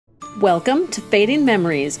Welcome to Fading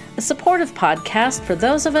Memories, a supportive podcast for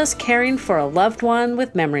those of us caring for a loved one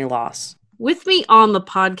with memory loss. With me on the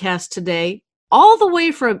podcast today, all the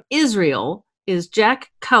way from Israel, is Jack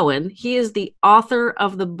Cohen. He is the author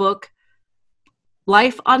of the book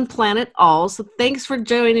Life on Planet Alz. So thanks for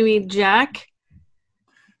joining me, Jack.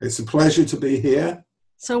 It's a pleasure to be here.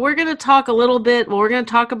 So we're going to talk a little bit, we're going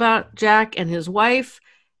to talk about Jack and his wife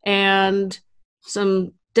and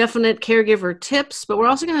some definite caregiver tips, but we're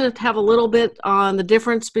also going to have a little bit on the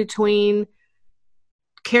difference between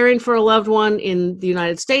caring for a loved one in the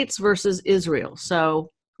United States versus Israel. So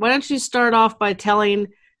why don't you start off by telling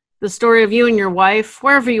the story of you and your wife?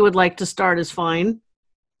 Wherever you would like to start is fine.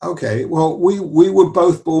 Okay, well, we were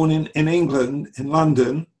both born in England, in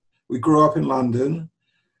London. We grew up in London.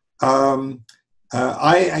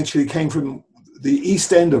 I actually came from the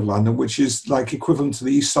East End of London, which is like equivalent to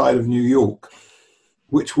the East Side of New York,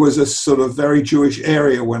 which was a sort of very Jewish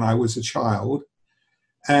area when I was a child.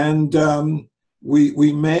 And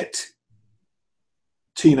we met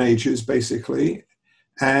teenagers, basically,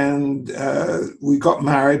 and we got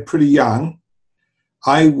married pretty young.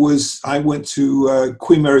 I went to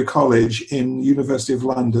Queen Mary College in University of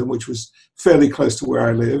London, which was fairly close to where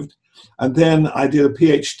I lived. And then I did a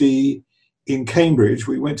PhD in Cambridge.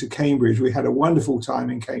 We went to Cambridge. We had a wonderful time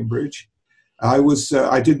in Cambridge. I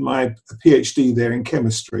did my PhD there in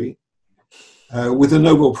chemistry with a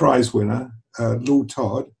Nobel Prize winner, Lord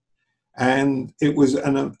Todd, and it was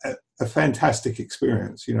a fantastic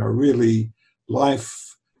experience. You know, a really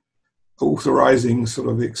life-authorizing sort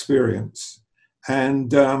of experience.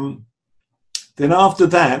 And then after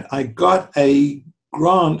that, I got a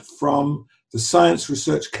grant from the Science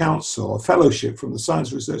Research Council, a fellowship from the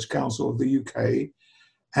Science Research Council of the UK,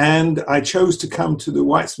 and I chose to come to the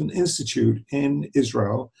Weizmann Institute in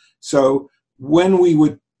Israel. So when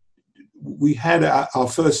we had our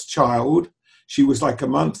first child, she was like a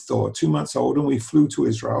month or 2 months old, and we flew to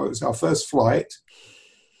Israel. It was our first flight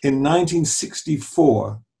in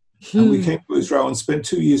 1964. And we came to Israel and spent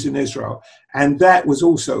 2 years in Israel. And that was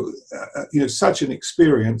also, such an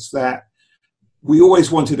experience that we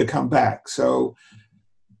always wanted to come back. So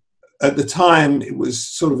at the time, it was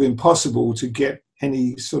sort of impossible to get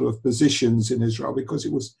any sort of positions in Israel because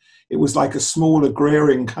it was like a small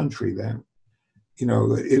agrarian country then,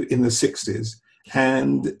 in the 60s.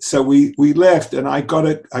 And so we left, and I got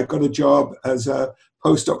a job as a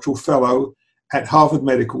postdoctoral fellow at Harvard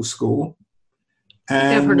Medical School.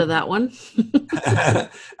 And I've heard of that one.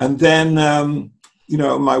 and then,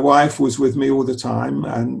 my wife was with me all the time,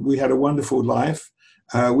 and we had a wonderful life.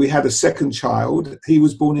 We had a second child. He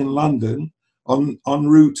was born in London en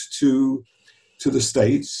route to the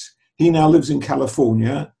States. He now lives in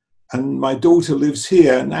California, and my daughter lives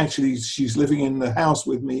here. And actually, she's living in the house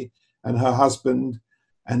with me and her husband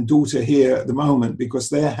and daughter here at the moment because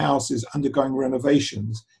their house is undergoing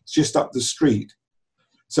renovations. It's just up the street.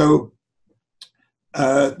 So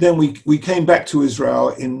then we came back to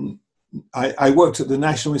Israel. I worked at the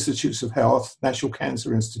National Institutes of Health, National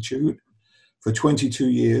Cancer Institute, for 22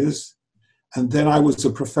 years. And then I was a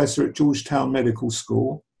professor at Georgetown Medical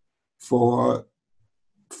School for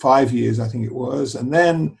 5 years, I think it was. And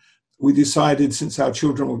then we decided, since our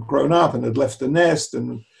children were grown up and had left the nest,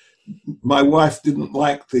 and my wife didn't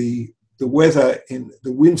like the weather in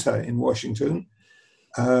the winter in Washington,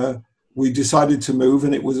 we decided to move,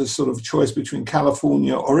 and it was a sort of choice between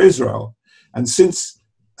California or Israel. And since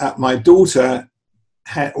my daughter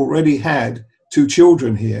had already had 2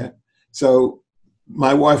 children here, so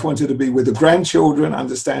my wife wanted to be with the grandchildren,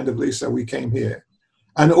 understandably, so we came here.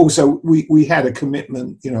 And also we had a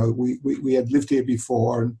commitment, we had lived here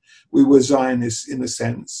before, and we were Zionists in a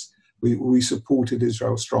sense. We supported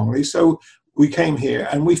Israel strongly. So we came here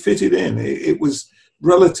and we fitted in. It was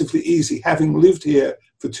relatively easy. Having lived here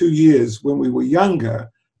for 2 years when we were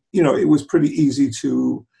younger, it was pretty easy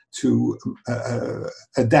to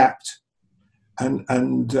adapt.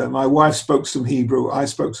 And my wife spoke some Hebrew, I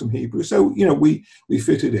spoke some Hebrew. So, we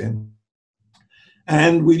fitted in.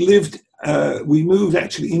 And we moved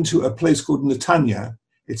actually into a place called Netanya.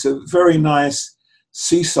 It's a very nice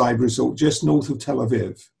seaside resort just north of Tel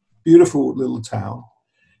Aviv. Beautiful little town.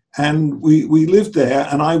 And we lived there,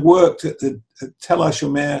 and I worked at the Tel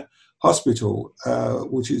HaShomer Hospital,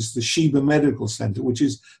 which is the Sheba Medical Center, which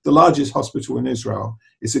is the largest hospital in Israel.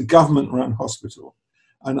 It's a government-run hospital.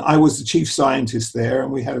 And I was the chief scientist there,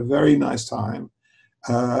 and we had a very nice time.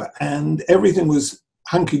 And everything was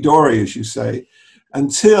hunky-dory, as you say,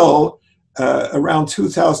 until around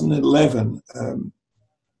 2011,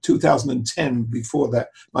 2010, before that,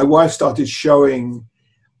 my wife started showing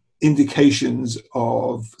indications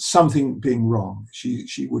of something being wrong.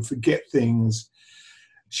 She would forget things,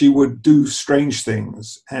 she would do strange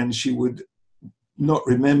things, and she would not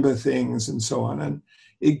remember things and so on. And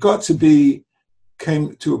it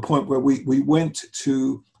came to a point where we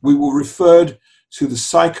were referred to the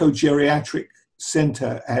psychogeriatric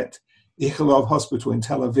center at Ichilov Hospital in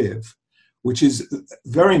Tel Aviv, which is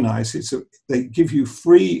very nice. They give you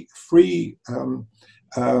free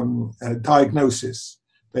diagnosis.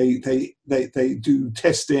 They do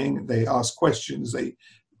testing, they ask questions, they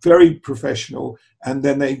very professional, and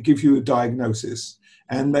then they give you a diagnosis.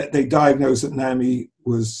 And they diagnosed that Naomi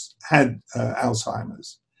had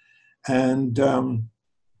Alzheimer's. And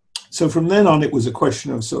so from then on, it was a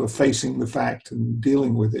question of sort of facing the fact and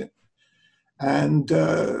dealing with it. And,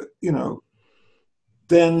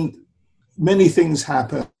 then many things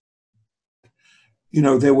happened.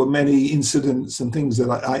 There were many incidents and things that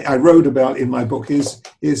I wrote about in my book.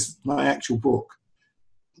 Is my actual book,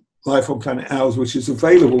 Life on Planet Alz, which is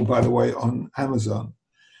available, by the way, on Amazon.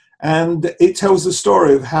 And it tells the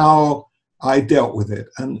story of how I dealt with it.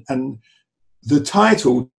 And the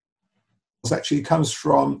title actually comes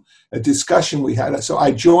from a discussion we had. So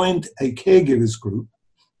I joined a caregivers group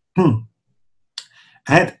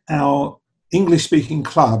at our English-speaking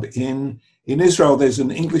club in Israel. There's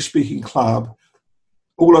an English-speaking club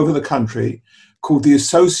all over the country called the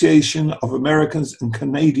Association of Americans and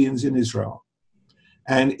Canadians in Israel.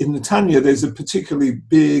 And in Netanya, there's a particularly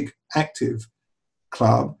big, active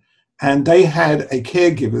club, and they had a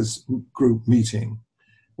caregivers group meeting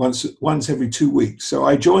once every 2 weeks. So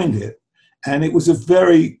I joined it, and it was a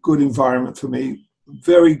very good environment for me,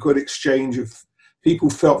 very good exchange of people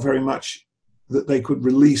felt very much that they could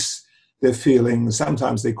release their feelings.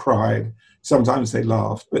 Sometimes they cried, sometimes they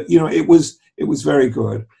laughed, but it was very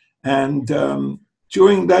good. And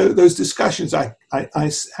during those discussions, I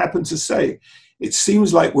happened to say, it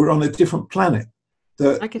seems like we're on a different planet,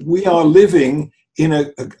 that we are living in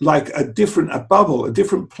a bubble, a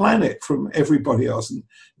different planet from everybody else. And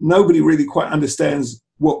nobody really quite understands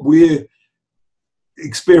what we're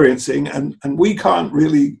experiencing, and we can't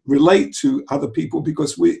really relate to other people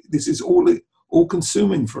because this is all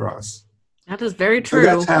consuming for us. That is very true.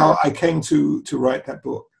 So that's how I came to write that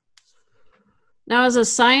book. Now, as a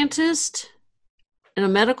scientist and a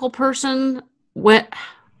medical person,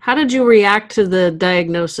 how did you react to the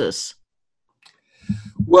diagnosis?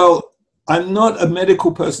 Well, I'm not a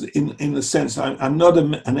medical person in the sense I'm not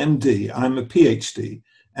an MD. I'm a PhD,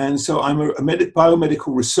 and so I'm a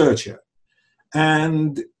biomedical researcher.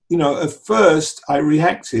 And at first I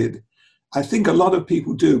reacted. I think a lot of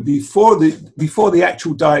people do before the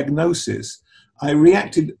actual diagnosis. I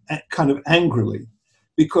reacted kind of angrily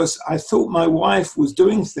because I thought my wife was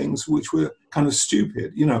doing things which were kind of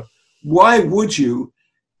stupid. Why would you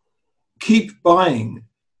keep buying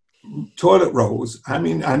toilet rolls? I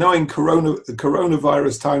mean, I know in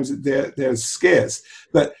coronavirus times they're scarce,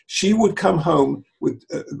 but she would come home with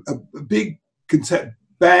a big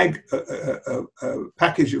bag, a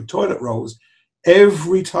package of toilet rolls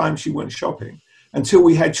every time she went shopping, until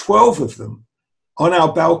we had 12 of them on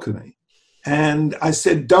our balcony. And I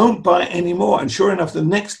said, don't buy any more. And sure enough, the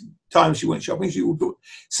next time she went shopping, she would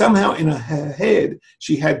somehow in her head,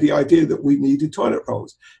 she had the idea that we needed toilet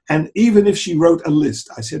rolls. And even if she wrote a list,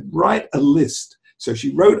 I said, write a list. So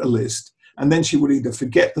she wrote a list, and then she would either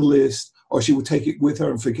forget the list, or she would take it with her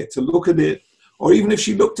and forget to look at it. Or even if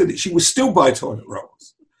she looked at it, she would still buy toilet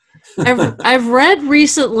rolls. I've read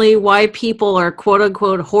recently why people are quote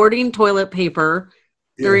unquote hoarding toilet paper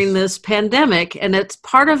during this pandemic, and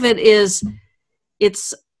part of it is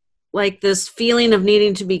it's like this feeling of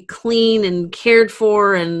needing to be clean and cared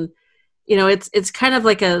for, and it's kind of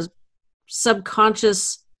like a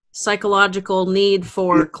subconscious psychological need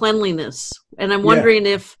for cleanliness. And I'm wondering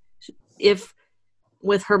if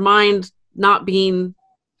with her mind not being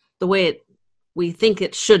the way we think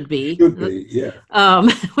it should be,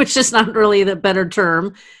 which is not really the better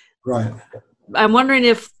term. Right. I'm wondering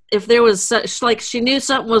if there was such, like, she knew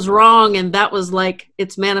something was wrong, and that was like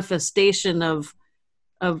its manifestation of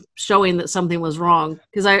showing that something was wrong.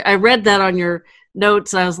 Because I read that on your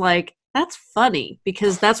notes, and I was like, that's funny,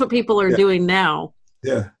 because that's what people are doing now.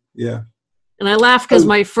 Yeah. And I laugh because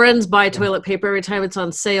my friends buy toilet paper every time it's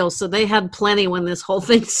on sale, so they had plenty when this whole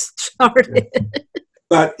thing started.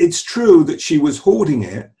 But it's true that she was hoarding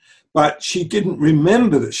it, but she didn't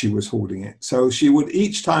remember that she was hoarding it. So she would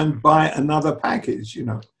each time buy another package,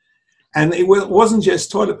 And it wasn't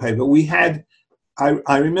just toilet paper. We had,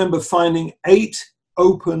 I remember finding 8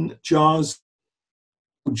 open jars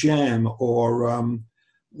of jam, or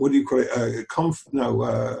what do you call it?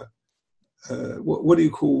 what do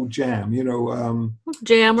you call jam?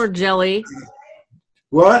 Jam or jelly.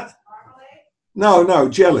 What? No,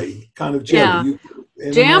 jelly, kind of jelly. Yeah. You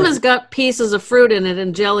in Jam America. has got pieces of fruit in it,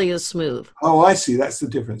 and jelly is smooth. Oh, I see. That's the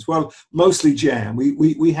difference. Well, mostly jam.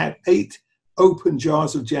 We had 8 open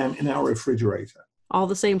jars of jam in our refrigerator. All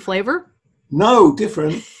the same flavor? No,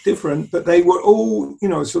 different, but they were all,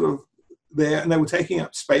 sort of there, and they were taking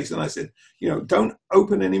up space. And I said, don't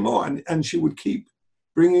open anymore. And she would keep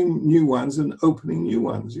bringing new ones and opening new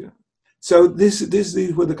ones. So these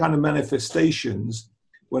were the kind of manifestations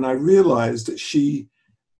when I realized that she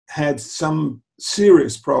had some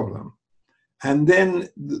serious problem. And then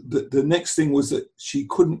the next thing was that she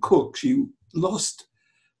couldn't cook. She lost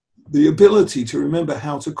the ability to remember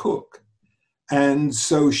how to cook. And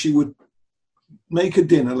so she would make a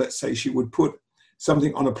dinner, let's say she would put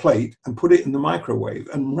something on a plate and put it in the microwave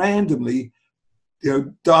and randomly,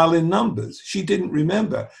 dial in numbers. She didn't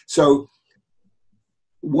remember. So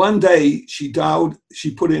one day she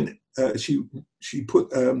put a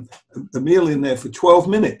meal in there for 12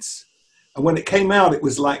 minutes. And when it came out, it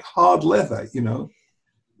was like hard leather,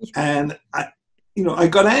 and I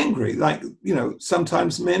got angry, like,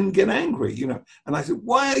 sometimes men get angry, and I said,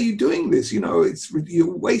 why are you doing this?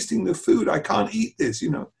 You're wasting the food. I can't eat this,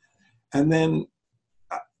 and then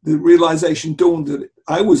the realization dawned that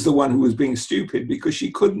I was the one who was being stupid because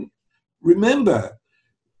she couldn't remember.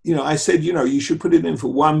 I said, you should put it in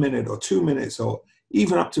for 1 minute or 2 minutes or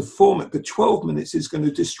even up to 4 minutes, but 12 minutes is going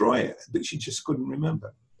to destroy it. But she just couldn't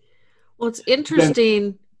remember. Well, it's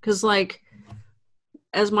interesting because, like,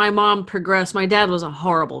 as my mom progressed, my dad was a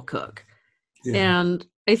horrible cook. Yeah. And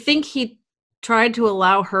I think he tried to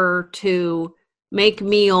allow her to make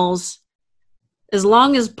meals as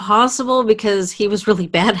long as possible because he was really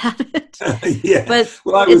bad at it. Yeah. But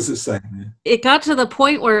well, I was the same. Yeah. It got to the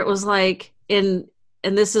point where it was like, and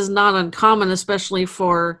this is not uncommon, especially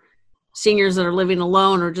for seniors that are living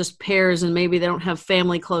alone or just pairs and maybe they don't have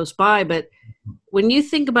family close by. But when you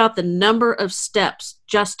think about the number of steps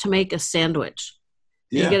just to make a sandwich,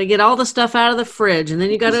 you got to get all the stuff out of the fridge and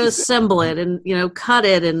then you got to assemble it and, cut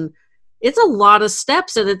it. And it's a lot of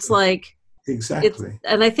steps. And it's like, exactly.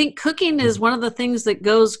 And I think cooking is one of the things that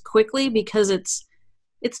goes quickly because it's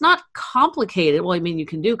not complicated. Well, I mean, you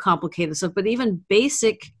can do complicated stuff, but even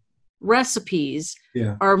basic recipes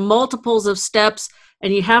are multiples of steps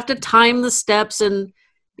and you have to time the steps. And,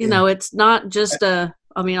 it's not just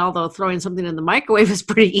although throwing something in the microwave is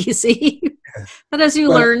pretty easy, but as you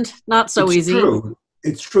learned, not so easy. True.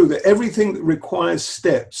 It's true that everything that requires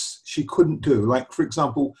steps she couldn't do. Like, for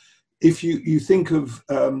example, if you think of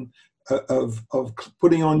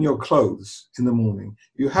putting on your clothes in the morning,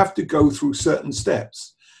 you have to go through certain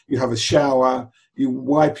steps. You have a shower, you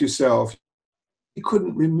wipe yourself. You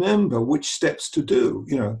couldn't remember which steps to do.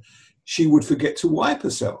 She would forget to wipe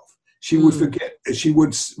herself. She would forget. She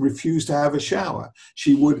would refuse to have a shower.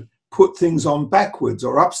 She would put things on backwards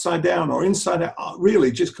or upside down or inside out,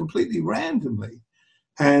 really just completely randomly.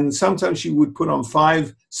 And sometimes she would put on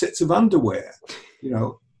 5 sets of underwear,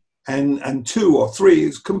 and 2 or 3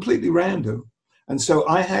 is completely random. And so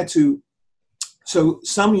I had to, a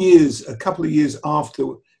couple of years after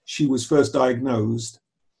she was first diagnosed,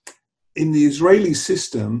 in the Israeli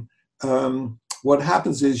system, what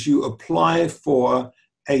happens is you apply for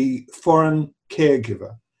a foreign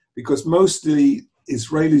caregiver because most of the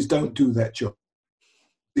Israelis don't do that job.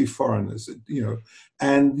 The foreigners,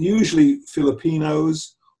 and usually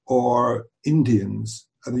Filipinos or Indians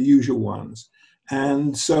are the usual ones.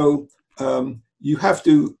 And so you have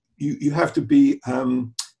to be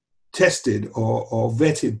tested or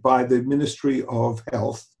vetted by the Ministry of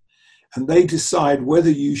Health, and they decide whether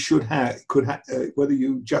you whether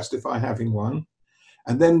you justify having one.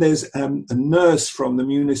 And then there's a nurse from the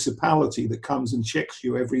municipality that comes and checks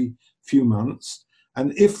you every few months.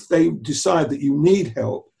 And if they decide that you need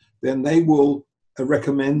help, then they will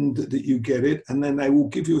recommend that you get it, and then they will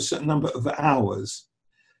give you a certain number of hours.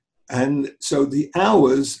 And so the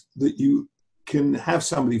hours that you can have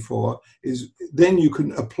somebody for is then you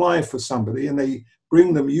can apply for somebody, and they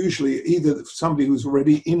bring them usually either somebody who's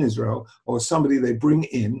already in Israel or somebody they bring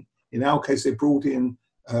in. In our case, they brought in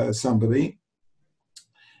somebody.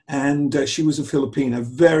 And she was a Filipina,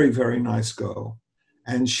 very, very nice girl.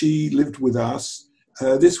 And she lived with us.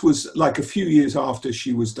 This was like a few years after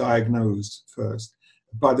she was diagnosed first,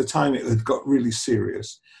 by the time it had got really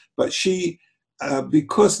serious. But she,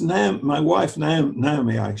 because my wife,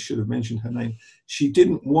 Naomi, I should have mentioned her name, she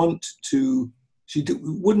didn't want to,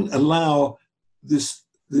 wouldn't allow this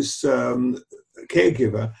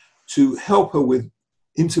caregiver to help her with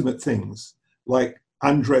intimate things like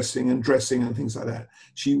undressing and dressing and things like that.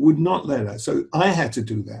 She would not let her. So I had to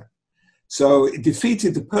do that. So it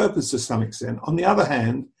defeated the purpose to some extent. On the other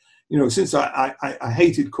hand, you know, since I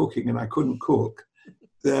hated cooking and I couldn't cook,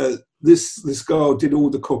 this girl did all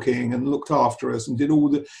the cooking and looked after us and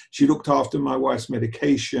she looked after my wife's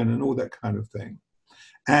medication and all that kind of thing.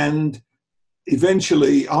 And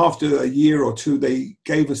eventually, after a year or two, they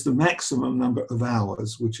gave us the maximum number of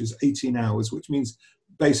hours, which is 18 hours, which means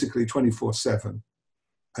basically 24/7,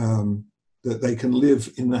 that they can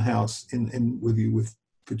live in the house with you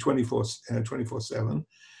for 24/7.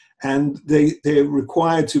 And they're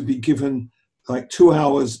required to be given like 2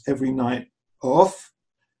 hours every night off,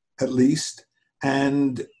 at least,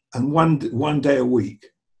 and one day a week.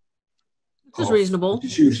 Which is reasonable.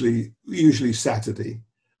 Which is usually Saturday.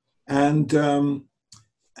 And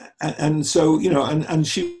so, you know, and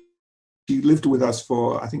she lived with us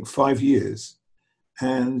for, I think, 5 years,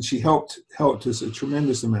 and she helped us a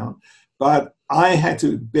tremendous amount. But I had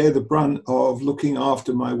to bear the brunt of looking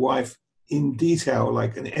after my wife in detail,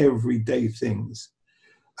 like in everyday things.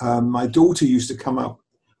 My daughter used to come up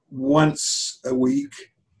once a week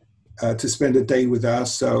to spend a day with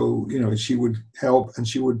us. So, you know, she would help, and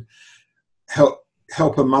she would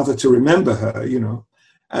help her mother to remember her, you know.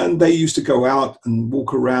 And they used to go out and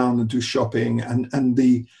walk around and do shopping. And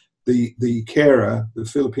the carer, the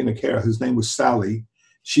Filipino carer, whose name was Sally,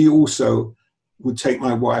 she also would take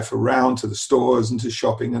my wife around to the stores and to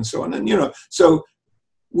shopping and so on. And, you know, so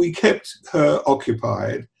we kept her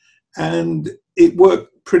occupied, and it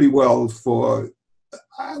worked pretty well for,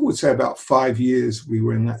 I would say, about 5 years. We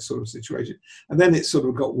were in that sort of situation. And then it sort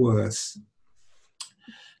of got worse.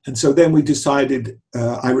 And so then we decided,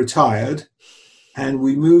 I retired, and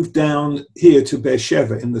we moved down here to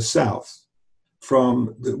Beersheba in the south.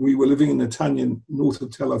 We were living in Netanya, north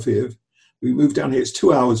of Tel Aviv. We moved down here. It's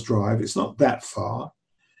 2 hours drive. It's not that far.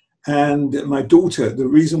 And my daughter, the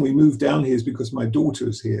reason we moved down here is because my daughter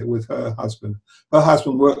is here with her husband. Her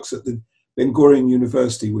husband works at the Ben Gurion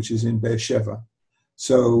University, which is in Beersheba.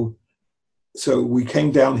 So we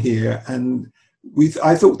came down here, and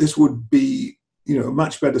I thought this would be, you know, a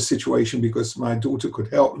much better situation because my daughter could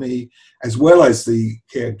help me as well as the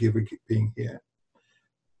caregiver being here.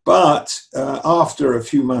 But after a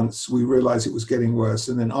few months, we realized it was getting worse.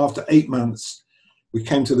 And then after 8 months, we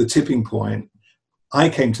came to the tipping point. I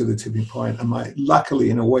came to the tipping point, and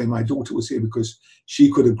luckily, in a way, my daughter was here because she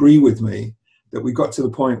could agree with me that we got to the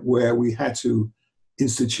point where we had to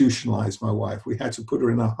institutionalize my wife. We had to put her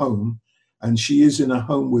in a home, and she is in a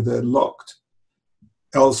home with a locked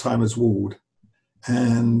Alzheimer's ward.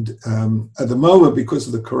 And at the moment, because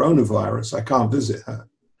of the coronavirus, I can't visit her.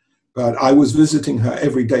 But I was visiting her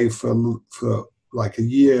every day for like a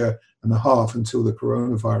year and a half until the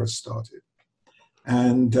coronavirus started.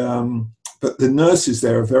 And but the nurses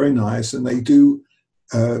there are very nice, and they do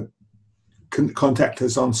contact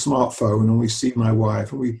us on smartphone, and we see my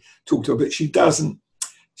wife and we talk to her. But she doesn't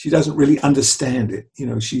really understand it. You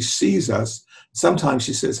know, she sees us. Sometimes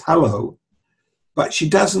she says hello, but she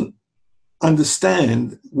doesn't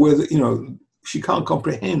understand whether, you know, she can't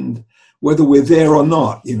comprehend whether we're there or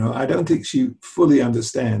not. You know, I don't think she fully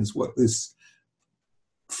understands what this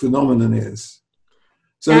phenomenon is.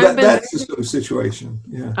 So that's the sort of situation.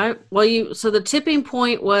 Yeah. So the tipping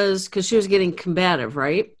point was because she was getting combative,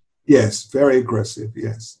 right? Yes, very aggressive.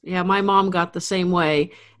 Yes. Yeah, my mom got the same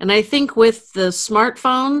way, and I think with the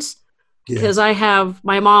smartphones, because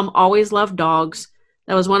my mom always loved dogs.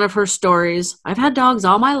 That was one of her stories. I've had dogs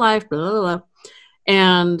all my life, blah, blah, blah.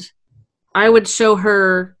 And I would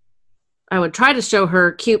try to show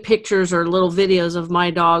her cute pictures or little videos of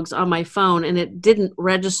my dogs on my phone, and it didn't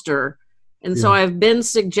register. And so I've been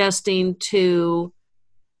suggesting to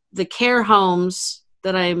the care homes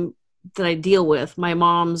that I deal with, my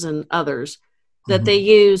moms and others, that they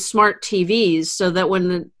use smart TVs so that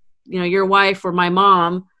when your wife or my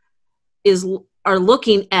mom are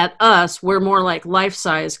looking at us, we're more like life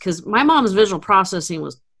size, because my mom's visual processing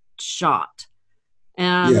was shot.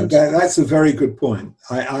 And that's a very good point.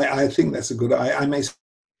 I think that's a good. I may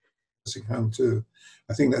say home too.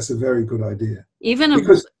 I think that's a very good idea. Even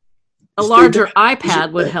a larger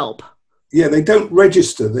iPad would help. Yeah, they don't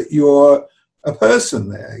register that you're a person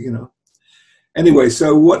there, you know. Anyway,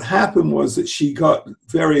 so what happened was that she got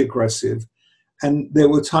very aggressive, and there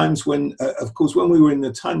were times when, of course, when we were in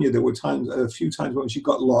Netanya, there were a few times when she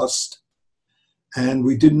got lost, and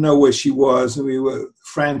we didn't know where she was, and we were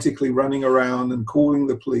frantically running around and calling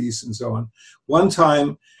the police and so on. One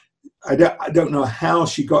time, I don't know how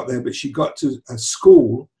she got there, but she got to a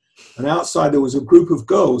school, and outside there was a group of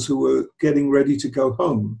girls who were getting ready to go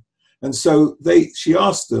home. And so she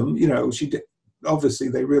asked them, you know, obviously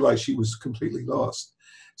they realized she was completely lost.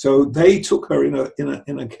 So they took her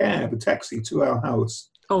in a cab, a taxi, to our house.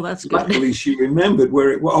 Oh, that's good. Luckily, she remembered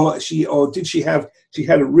where it was. She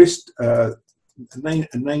had a wrist, a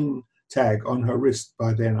name tag on her wrist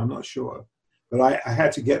by then. I'm not sure, but I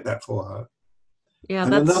had to get that for her. Yeah,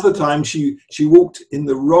 and another time she walked in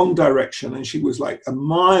the wrong direction, and she was like a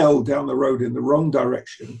mile down the road in the wrong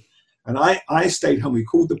direction. And I stayed home. We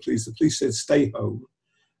called the police. The police said, stay home.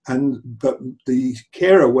 But the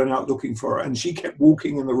carer went out looking for her, and she kept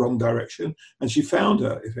walking in the wrong direction, and she found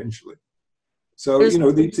her eventually. So,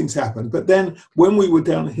 these things happen. But then when we were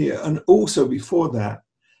down here, and also before that,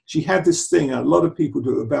 she had this thing a lot of people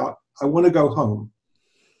do about, I want to go home.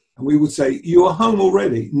 And we would say, you're home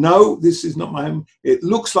already. No, this is not my home. It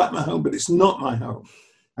looks like my home, but it's not my home.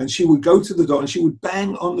 And she would go to the door, and she would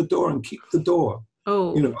bang on the door and kick the door.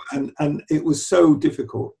 Oh. And it was so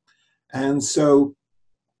difficult. And so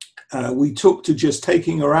we took to just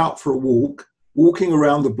taking her out for a walk, walking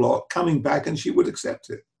around the block, coming back, and she would accept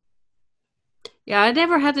it. Yeah, I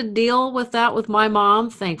never had to deal with that with my mom,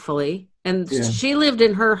 thankfully. And she lived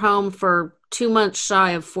in her home for 2 months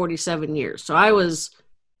shy of 47 years. So I was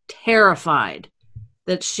terrified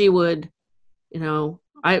that she would,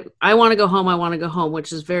 I want to go home, I want to go home,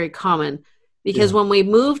 which is very common. Because when we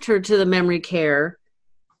moved her to the memory care,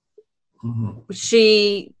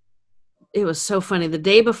 it was so funny. The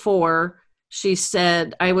day before, she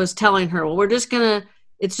said, I was telling her, well,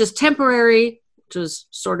 it's just temporary, which was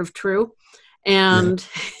sort of true. And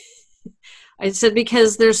I said,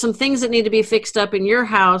 because there's some things that need to be fixed up in your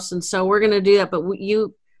house, and so we're going to do that. But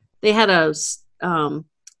they had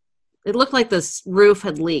it looked like the roof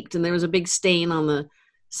had leaked, and there was a big stain on the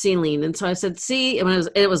ceiling. And so I said, see,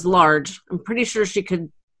 it was large. I'm pretty sure she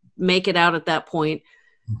could make it out at that point.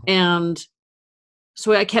 And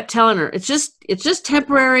so I kept telling her, it's just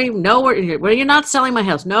temporary. No, you're not selling my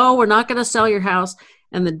house. No, we're not going to sell your house.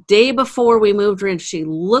 And the day before we moved her in, she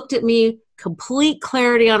looked at me, complete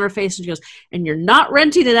clarity on her face, and she goes, and you're not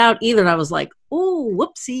renting it out either. And I was like, oh,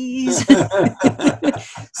 whoopsies.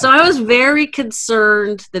 So I was very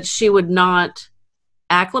concerned that she would not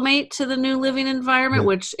acclimate to the new living environment,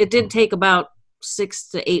 which it did take about 6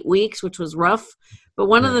 to 8 weeks, which was rough. But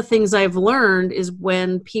one of the things I've learned is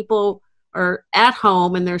when people are at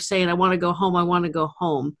home and they're saying, I want to go home, I want to go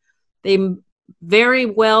home, they very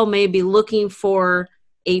well may be looking for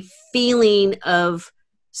a feeling of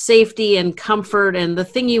safety and comfort, and the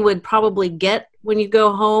thing you would probably get when you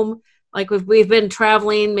go home. Like we've been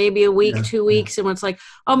traveling maybe a week, 2 weeks, and it's like,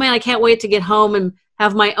 oh man, I can't wait to get home and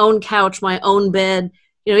have my own couch, my own bed.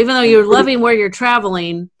 Even though you're loving where you're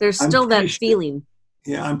traveling, there's still that feeling.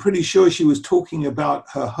 Yeah, I'm pretty sure she was talking about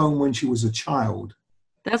her home when she was a child.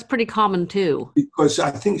 That's pretty common too. Because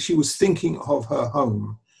I think she was thinking of her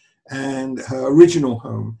home and her original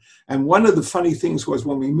home. And one of the funny things was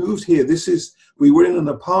when we moved here, we were in an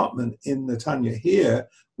apartment in Netanya. Here,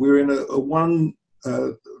 we're in a one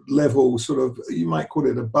level sort of, you might call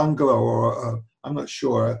it a bungalow, or I'm not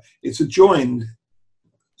sure. It's adjoined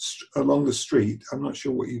along the street. I'm not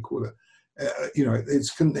sure what you call it.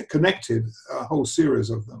 It's connected, a whole series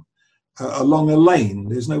of them, along a lane.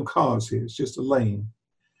 There's no cars here. It's just a lane.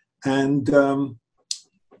 And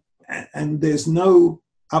there's no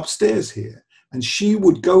upstairs here. And she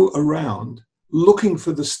would go around looking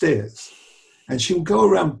for the stairs. And she would go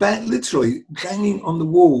around literally banging on the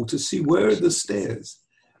wall to see where are the stairs.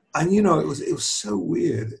 And, it was so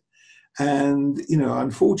weird. And,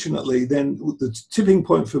 unfortunately, then the tipping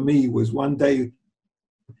point for me was one day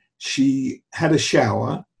she had a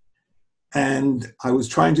shower, and I was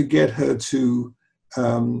trying to get her to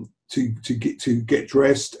get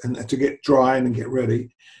dressed and to get dry and get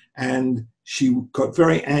ready. And she got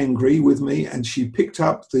very angry with me, and she picked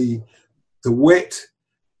up the wet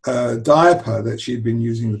diaper that she had been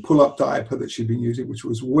using, the pull-up diaper that she'd been using, which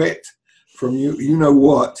was wet from you know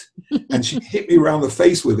what, and she hit me around the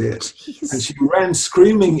face with it. Jeez. And she ran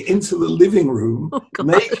screaming into the living room,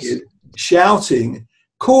 naked, shouting,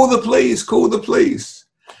 call the police, call the police.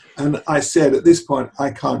 And I said, at this point, I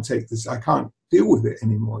can't take this. I can't deal with it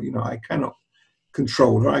anymore. I cannot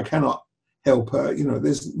control her. I cannot help her.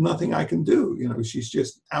 There's nothing I can do. She's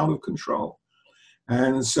just out of control.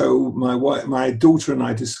 And so my daughter and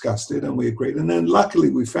I discussed it, and we agreed. And then luckily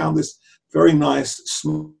we found this very nice,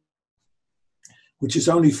 which is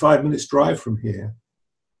only 5 minutes drive from here.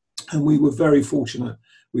 And we were very fortunate.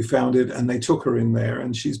 We found it, and they took her in there,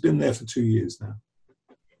 and she's been there for 2 years now.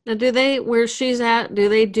 Now, where she's at, do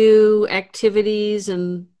they do activities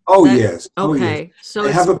and? Oh, yes. Okay. Oh, yes. So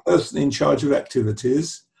they have a person in charge of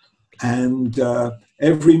activities, and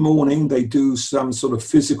every morning they do some sort of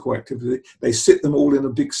physical activity. They sit them all in a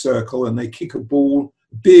big circle and they kick a ball,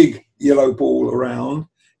 big yellow ball around,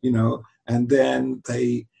 and then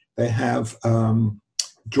they have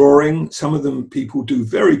drawing. Some of them people do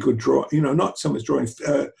very good drawing, not so much drawing,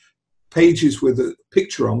 pages with a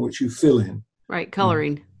picture on which you fill in. Right,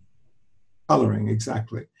 coloring. Coloring,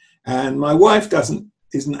 exactly. And my wife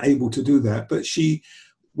isn't able to do that, but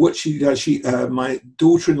what she does, my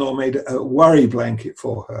daughter-in-law made a worry blanket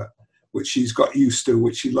for her, which she's got used to,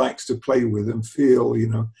 which she likes to play with and feel,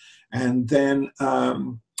 and then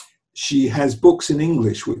she has books in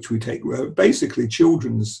English, which we take, basically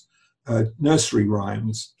children's nursery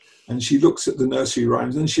rhymes. And she looks at the nursery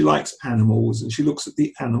rhymes and she likes animals and she looks at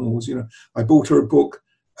the animals. I bought her a book,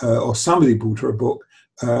 or somebody bought her a book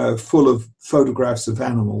full of photographs of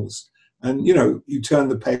animals. And, you turn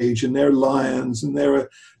the page and there are lions and there are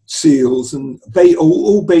seals and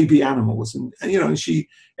all baby animals. And she,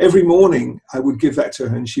 every morning I would give that to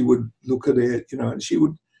her and she would look at it, and she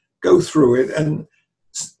would go through it. And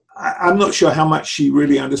I'm not sure how much she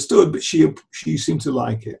really understood, but she seemed to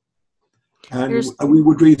like it. And we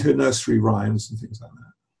would read her nursery rhymes and things like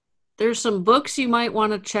that. There's some books you might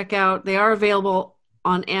want to check out. They are available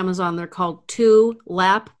on Amazon. They're called 2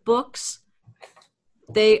 Lap books.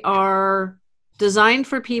 They are designed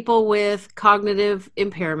for people with cognitive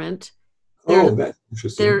impairment. That's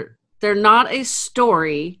interesting. They're not a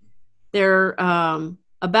story. They're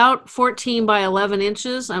about 14 by 11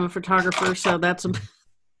 inches. I'm a photographer, so that's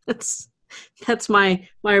my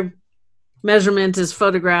measurement is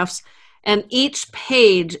photographs. And each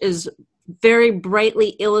page is very brightly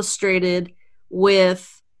illustrated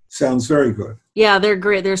with... Sounds very good. Yeah, they're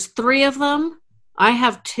great. There's 3 of them. I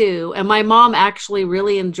have 2, and my mom actually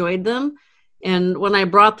really enjoyed them. And when I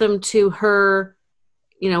brought them to her,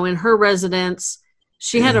 in her residence,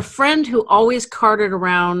 she had a friend who always carted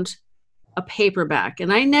around a paperback.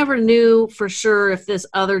 And I never knew for sure if this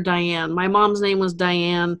other Diane, my mom's name was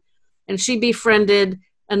Diane, and she befriended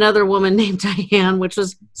another woman named Diane, which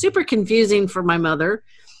was super confusing for my mother.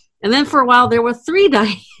 And then for a while there were 3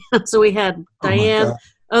 Diane. So we had Diane,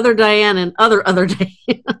 other Diane, and other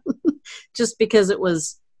Diane. Just because it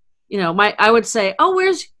was, I would say, "Oh,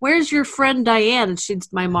 where's your friend Diane?" And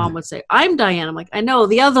my mom would say, "I'm Diane." I'm like, "I know,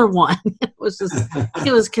 the other one." It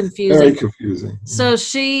was confusing. Very confusing. So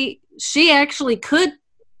she actually could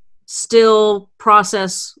still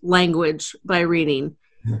process language by reading.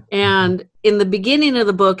 And in the beginning of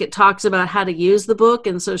the book, it talks about how to use the book.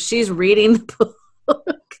 And so she's reading the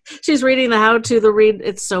book. She's reading the how-to, the read.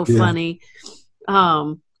 It's so funny.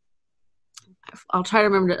 I'll try to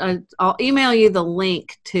remember. I'll email you the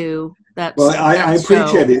link to that. Well, I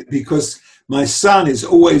appreciate it because my son is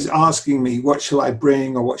always asking me, what shall I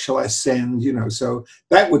bring or what shall I send? So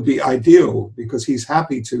that would be ideal because he's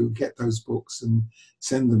happy to get those books and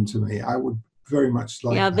send them to me. I would very much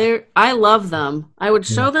like that. I love them. I would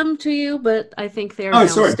show them to you, but I think they're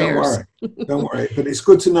downstairs. Sorry, don't worry. But it's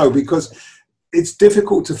good to know because it's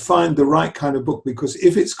difficult to find the right kind of book because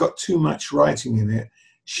if it's got too much writing in it,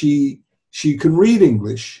 she can read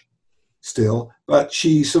English still, but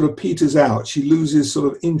she sort of peters out. She loses sort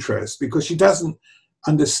of interest because she doesn't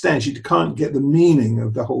understand. She can't get the meaning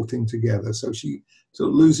of the whole thing together. So she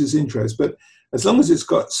sort of loses interest. But as long as it's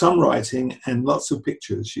got some writing and lots of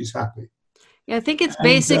pictures, she's happy. Yeah, I think it's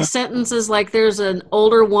basic sentences like there's an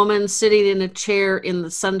older woman sitting in a chair in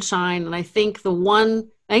the sunshine. And I think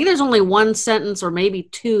there's only 1 sentence or maybe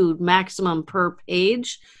 2 maximum per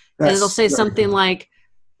page. And it'll say something like,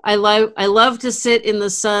 I love to sit in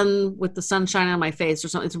the sun with the sunshine on my face or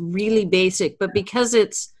something. It's really basic, but because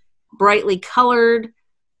it's brightly colored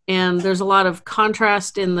and there's a lot of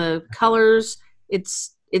contrast in the colors,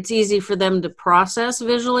 it's easy for them to process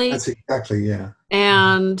visually. That's exactly, yeah.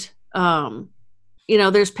 And,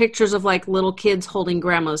 there's pictures of like little kids holding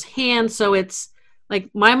grandma's hand. So it's like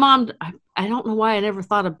my mom, I don't know why I never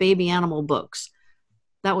thought of baby animal books.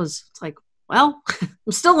 It's like, well,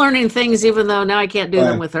 I'm still learning things, even though now I can't do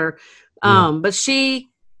them with her. But she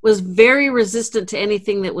was very resistant to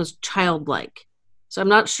anything that was childlike. So I'm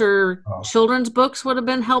not sure children's books would have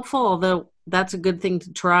been helpful, although that's a good thing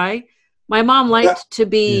to try. My mom liked to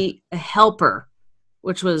be a helper,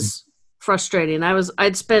 which was frustrating.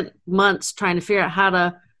 I'd spent months trying to figure out how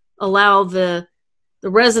to allow the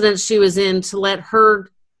residence she was in to let her,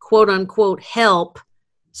 quote unquote, help,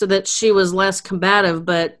 so that she was less combative,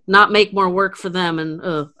 but not make more work for them. And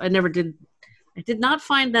I did not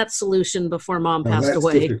find that solution before Mom passed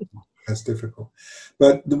away. That's difficult.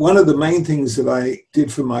 But one of the main things that I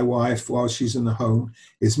did for my wife while she's in the home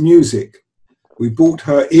is music. We bought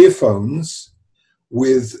her earphones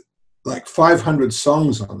with like 500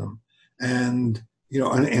 songs on them, and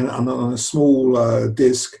on a small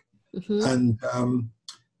disc, Mm-hmm.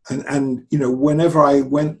 and whenever I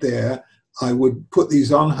went there, I would put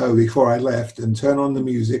these on her before I left and turn on the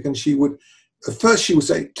music, and she would. At first, she would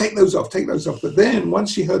say, take those off. But then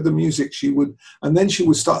once she heard the music, she would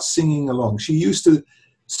start singing along. She used to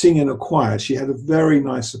sing in a choir. She had a very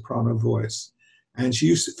nice soprano voice. And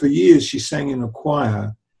for years, she sang in a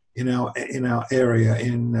choir in our area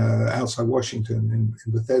outside Washington,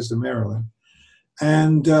 in Bethesda, Maryland.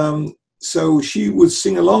 And so she would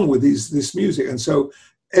sing along with this music. And so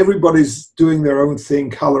everybody's doing their own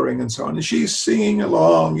thing, coloring and so on. And she's singing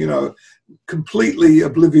along, completely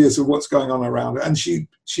oblivious of what's going on around her, and she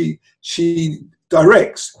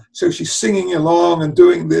directs, so she's singing along and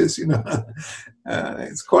doing this.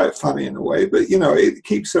 It's quite funny in a way, but it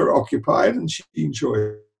keeps her occupied and she enjoys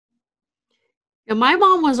it. Yeah, my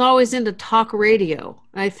mom was always into talk radio.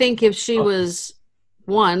 I think if she was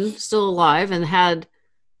still alive and had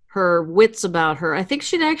her wits about her, I think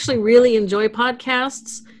she'd actually really enjoy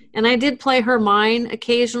podcasts. And I did play her mine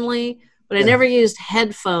occasionally, but I never used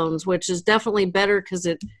headphones, which is definitely better because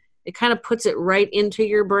it kind of puts it right into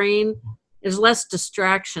your brain. There's less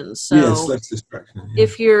distractions. So yes, less distraction. Yeah.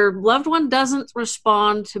 If your loved one doesn't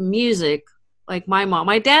respond to music, like my mom,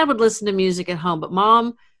 my dad would listen to music at home, but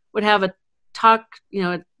mom would have a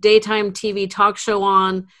daytime TV talk show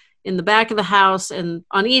on in the back of the house and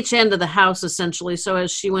on each end of the house, essentially. So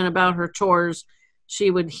as she went about her chores, she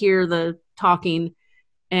would hear the talking.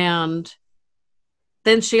 And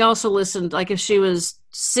then she also listened, like if she was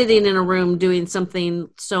sitting in a room doing something,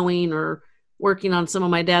 sewing or working on some of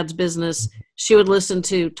my dad's business, she would listen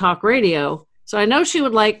to talk radio. So I know she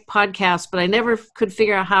would like podcasts, but I never could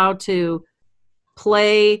figure out how to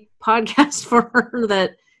play podcasts for her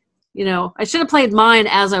that, I should have played mine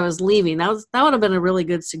as I was leaving. That would have been a really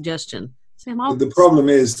good suggestion. The problem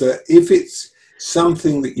is that if it's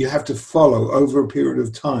something that you have to follow over a period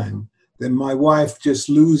of time, then my wife just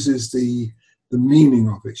loses the meaning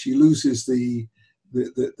of it. She loses the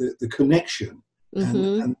connection,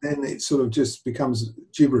 mm-hmm. and then it sort of just becomes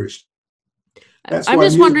gibberish. I'm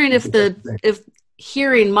just wondering if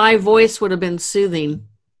hearing my voice would have been soothing.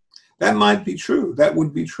 That might be true. That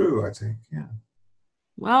would be true, I think. Yeah.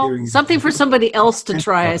 Well, something for somebody else to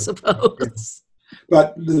try, I suppose.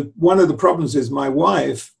 But one of the problems is my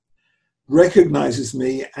wife recognizes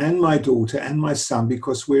me and my daughter and my son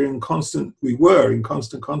because we were in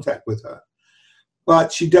constant contact with her.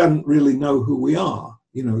 But she doesn't really know who we are.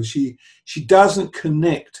 She doesn't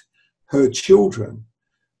connect her children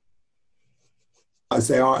as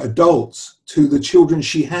they are adults to the children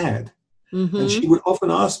she had. Mm-hmm. And she would often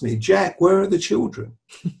ask me, Jack, where are the children?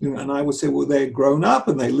 And I would say, well, they're grown up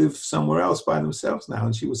and they live somewhere else by themselves now.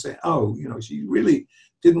 And she would say, oh, she really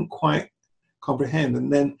didn't quite comprehend.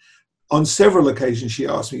 And then on several occasions, she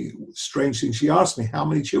asked me strange things. She asked me, how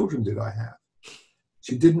many children did I have?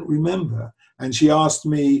 She didn't remember. And she asked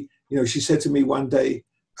me, she said to me one day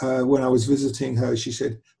when I was visiting her, she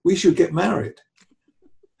said, we should get married.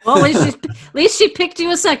 Well, at least she picked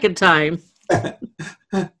you a second time.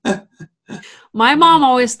 My mom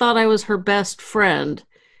always thought I was her best friend.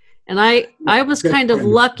 And I was kind of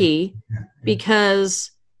lucky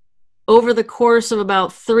because over the course of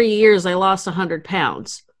about 3 years, I lost 100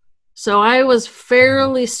 pounds. So I was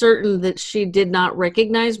fairly certain that she did not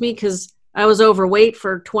recognize me because I was overweight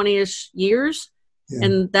for 20-ish years. Yeah.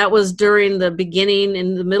 And that was during the beginning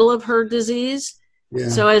and the middle of her disease. Yeah.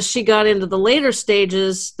 So as she got into the later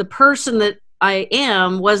stages, the person that I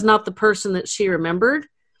am was not the person that she remembered.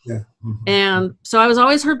 Yeah. Mm-hmm. And so I was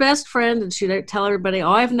always her best friend, and she'd tell everybody,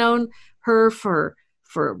 oh, I've known her for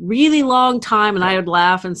a really long time. And I would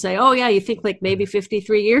laugh and say, oh yeah, you think like maybe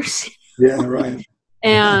 53 years? Yeah, right.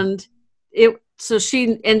 And she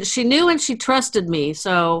knew and she trusted me.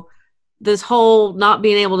 So this whole not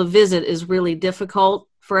being able to visit is really difficult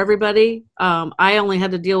for everybody. I only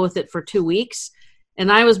had to deal with it for 2 weeks,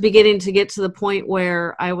 and I was beginning to get to the point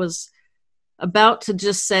where I was about to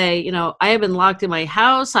just say, I have been locked in my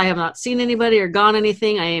house. I have not seen anybody or gone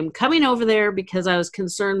anything. I am coming over there because I was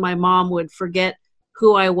concerned my mom would forget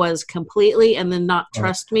who I was completely and then not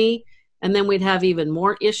trust me. And then we'd have even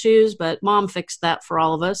more issues, but mom fixed that for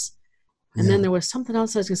all of us. And then there was something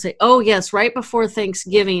else I was going to say. Oh yes. Right before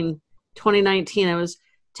Thanksgiving, 2019, I was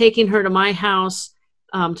taking her to my house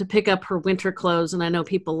to pick up her winter clothes. And I know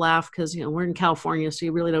people laugh because, we're in California, so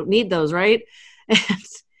you really don't need those. Right.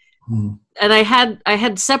 And I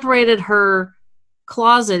had separated her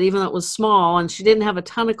closet, even though it was small, and she didn't have a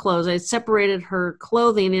ton of clothes. I separated her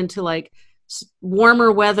clothing into like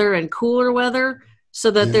warmer weather and cooler weather so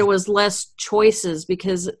that there was less choices,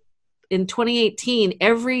 because in 2018,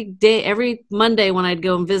 every day, every Monday when I'd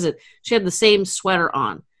go and visit, she had the same sweater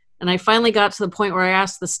on. And I finally got to the point where I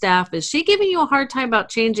asked the staff, is she giving you a hard time about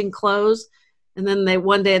changing clothes? And then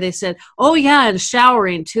one day they said, oh yeah, and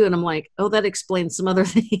showering too. And I'm like, oh, that explains some other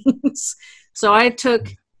things. So I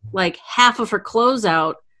took like half of her clothes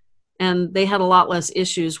out, and they had a lot less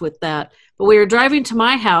issues with that. But we were driving to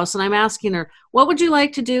my house, and I'm asking her, what would you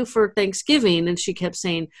like to do for Thanksgiving? And she kept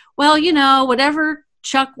saying, well, whatever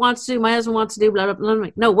Chuck wants to do, my husband wants to do, blah, blah, blah. I'm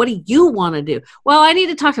like, no, what do you want to do? Well, I need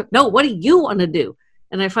to talk to, no, what do you want to do?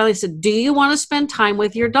 And I finally said, do you want to spend time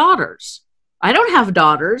with your daughters? I don't have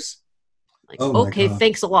daughters. Like, Oh okay, God.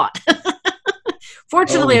 thanks a lot.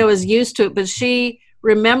 Fortunately, I was used to it, but she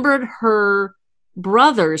remembered her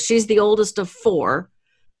brothers. She's the oldest of 4.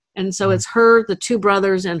 And so it's her, the 2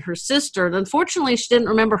 brothers, and her sister. And unfortunately, she didn't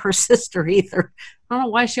remember her sister either. I don't know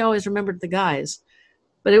why she always remembered the guys.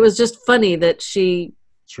 But it was just funny that she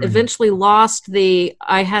eventually lost the,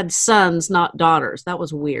 I had sons, not daughters. That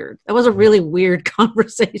was weird. That was a really weird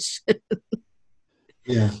conversation.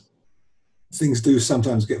 Yeah. Things do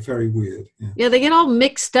sometimes get very weird. Yeah, they get all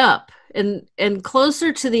mixed up. And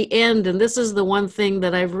closer to the end, and this is the one thing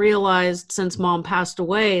that I've realized since Mom passed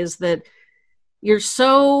away, is that you're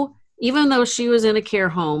so, even though she was in a care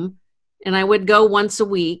home, and I would go once a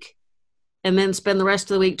week and then spend the rest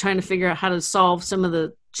of the week trying to figure out how to solve some of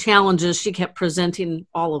the challenges she kept presenting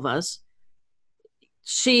all of us.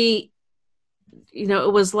 She,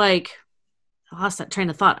 it was like, I lost that train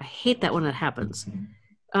of thought. I hate that when it happens.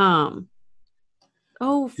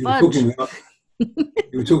 Oh, fudge. You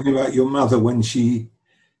were talking about your mother when she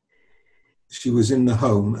was in the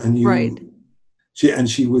home, and you, right.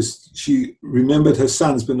 She remembered her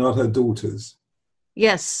sons, but not her daughters.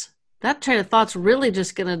 Yes. That train of thought's really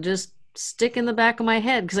just going to just stick in the back of my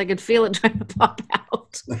head because I could feel it trying to pop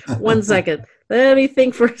out. 1 second. Let me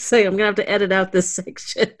think for a second. I'm going to have to edit out this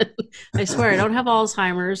section. I swear, I don't have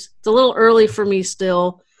Alzheimer's. It's a little early for me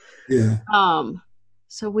still. Yeah.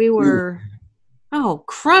 So we were,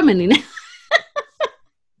 crumbing.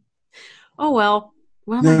 Oh, well.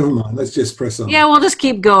 Never mind. Let's just press on. Yeah, we'll just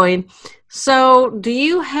keep going. So do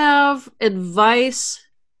you have advice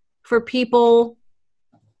for people?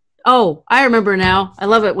 Oh, I remember now. I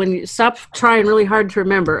love it when you stop trying really hard to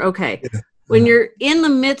remember. Okay. Yeah. When you're in the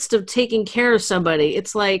midst of taking care of somebody,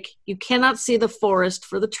 it's like you cannot see the forest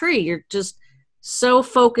for the tree. You're just so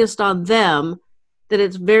focused on them that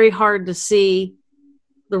it's very hard to see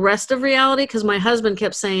the rest of reality. Because my husband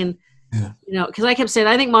kept saying, because I kept saying,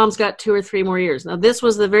 I think Mom's got 2 or 3 more years. Now, this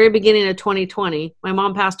was the very beginning of 2020. My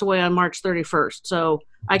mom passed away on March 31st. So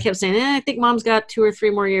I kept saying, I think Mom's got 2 or 3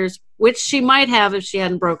 more years, which she might have if she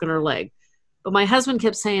hadn't broken her leg. But my husband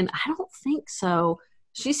kept saying, I don't think so.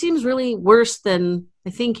 She seems really worse than I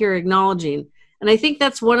think you're acknowledging. And I think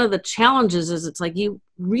that's one of the challenges is it's like you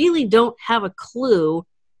really don't have a clue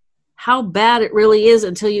how bad it really is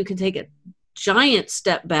until you can take a giant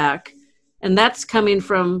step back. And that's coming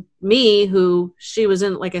from me, who she was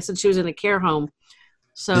in, like I said, she was in a care home.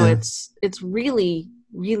 So it's really,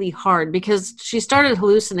 really hard because she started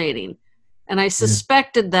hallucinating. And I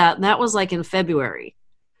suspected that. And that was like in February.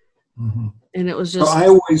 Mm-hmm. And it was just...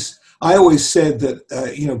 Well, I always said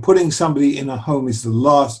that, putting somebody in a home is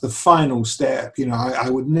the final step. I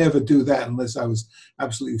would never do that unless I was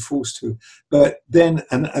absolutely forced to. But then,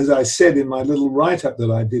 and as I said in my little write-up that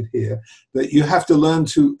I did here, that you have to learn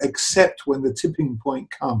to accept when the tipping point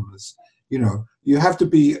comes. You have to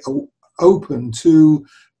be open to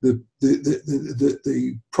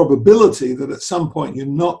the probability that at some point you're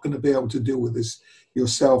not going to be able to deal with this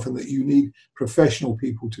yourself and that you need professional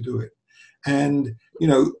people to do it. And,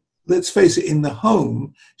 let's face it, in the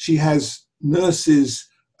home, she has nurses,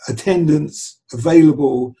 attendants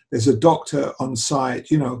available. There's a doctor on site,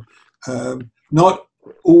 not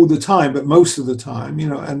all the time, but most of the time,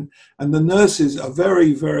 and the nurses are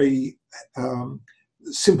very, very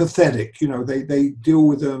sympathetic. They deal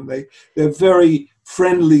with them. They're very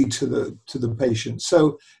friendly to the patient.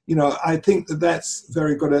 So, I think that's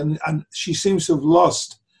very good. And she seems to have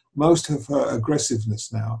lost most of her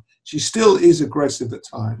aggressiveness now. She still is aggressive at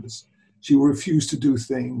times. She will refuse to do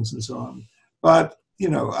things and so on. But,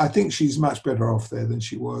 I think she's much better off there than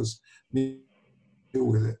she was. Deal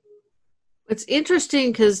with it. It's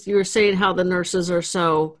interesting because you were saying how the nurses are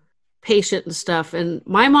so patient and stuff. And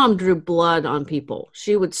my mom drew blood on people.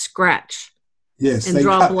 She would scratch and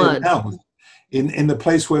draw blood. In the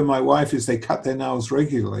place where my wife is, they cut their nails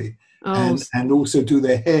regularly and also do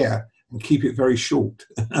their hair and keep it very short.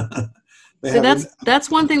 So that's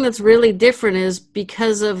one thing that's really different is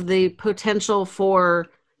because of the potential for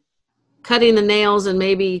cutting the nails and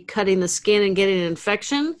maybe cutting the skin and getting an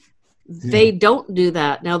infection. Yeah. They don't do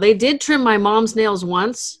that. Now, they did trim my mom's nails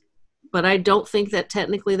once, but I don't think that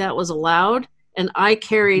technically that was allowed. And I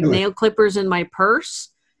carried Really? nail clippers in my purse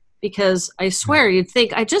because I swear you'd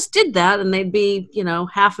think I just did that and they'd be,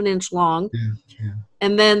 half an inch long. Yeah. Yeah.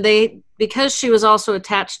 And then because she was also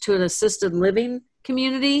attached to an assisted living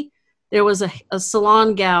community, there was a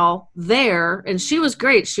salon gal there, and she was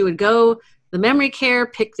great. She would go the memory care,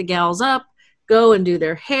 pick the gals up, go and do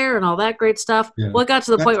their hair and all that great stuff. Yeah. Well, it got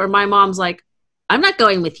to the point where my mom's like, I'm not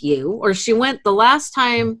going with you. Or she went the last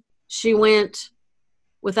time she went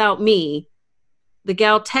without me, the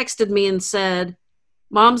gal texted me and said,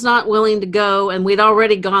 Mom's not willing to go. And we'd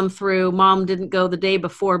already gone through, Mom didn't go the day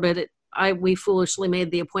before, but we foolishly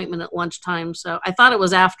made the appointment at lunchtime. So I thought it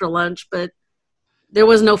was after lunch, but there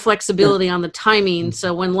was no flexibility on the timing.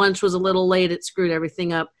 So when lunch was a little late, it screwed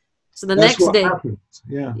everything up. So the That's next day, happens.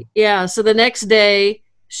 Yeah. Yeah. So the next day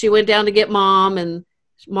she went down to get Mom, and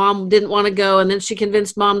Mom didn't want to go. And then she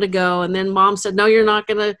convinced Mom to go. And then Mom said, no, you're not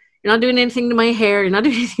doing anything to my hair. You're not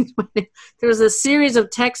doing anything to my hair. There was a series of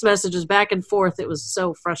text messages back and forth. It was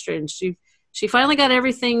so frustrating. She finally got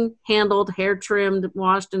everything handled, hair trimmed,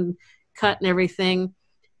 washed and cut and everything.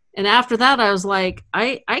 And after that, I was like,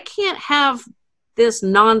 I can't have this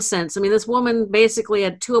nonsense. I mean, this woman basically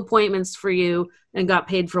had 2 appointments for you and got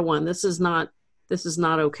paid for 1. This is not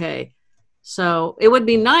okay. So it would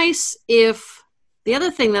be nice if the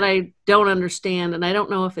other thing that I don't understand, and I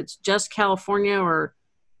don't know if it's just California or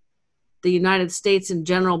the United States in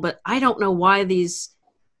general, but I don't know why these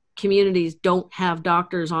communities don't have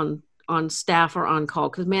doctors on staff or on call.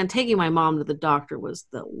 Because, man, taking my mom to the doctor was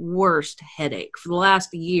the worst headache for the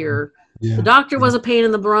last year. Yeah. The doctor was a pain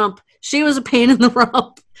in the rump. She was a pain in the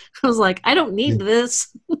rump. I was like, I don't need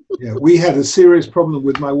this. Yeah, we had a serious problem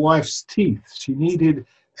with my wife's teeth. She needed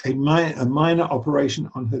a minor operation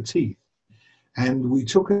on her teeth. And we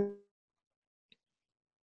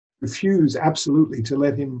refused absolutely to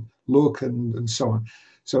let him look and so on.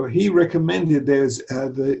 So he recommended there's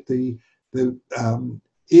the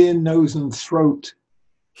ear, nose, and throat,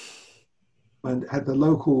 and at the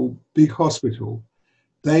local big hospital,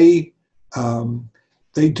 they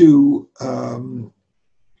do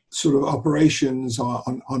sort of operations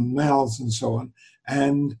on mouths and so on,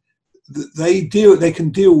 and they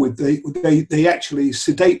actually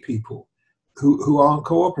sedate people who aren't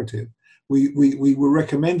cooperative. We were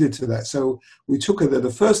recommended to that. So we took her there. The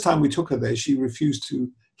first time we took her there, she refused to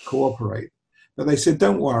cooperate. But they said,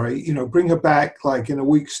 don't worry, bring her back like in a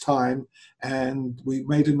week's time. And we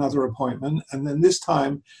made another appointment. And then this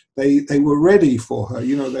time they were ready for her,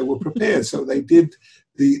 they were prepared. So they did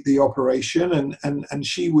the operation and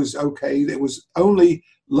she was okay. There was only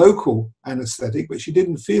local anesthetic, but she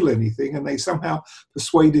didn't feel anything. And they somehow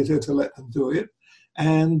persuaded her to let them do it.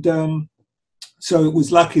 And so it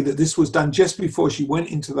was lucky that this was done just before she went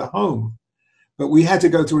into the home. But we had to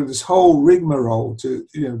go through this whole rigmarole to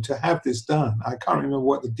have this done. I can't remember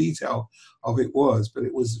what the detail of it was, but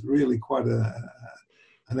it was really quite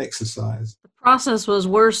an exercise. The process was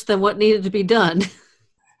worse than what needed to be done.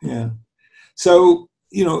 Yeah. So,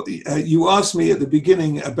 you asked me at the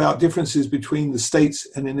beginning about differences between the states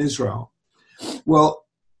and in Israel. Well,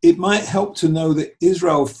 it might help to know that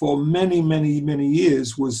Israel for many, many, many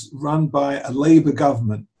years was run by a labor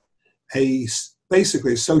government,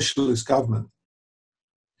 basically a socialist government.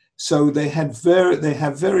 So they have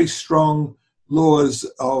very strong laws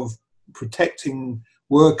of protecting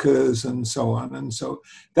workers and so on. And so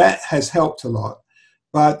that has helped a lot.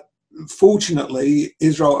 But fortunately,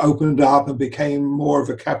 Israel opened up and became more of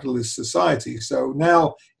a capitalist society. So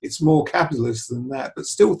now it's more capitalist than that, but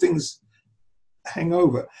still things hang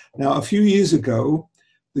over. Now, a few years ago,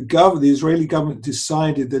 the Israeli government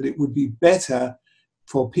decided that it would be better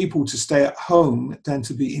for people to stay at home than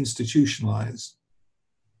to be institutionalized.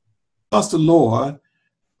 Passed a law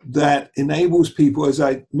that enables people, as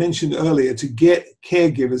I mentioned earlier, to get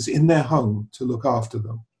caregivers in their home to look after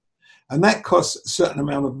them. And that costs a certain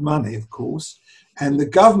amount of money, of course. And the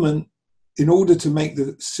government, in order to make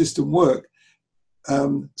the system work,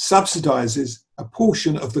 subsidizes a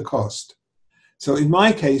portion of the cost. So in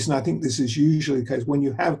my case, and I think this is usually the case, when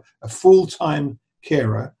you have a full-time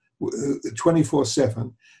carer,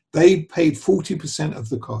 24/7, they paid 40% of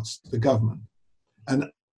the cost, the government.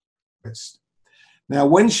 And now,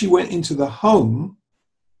 when she went into the home,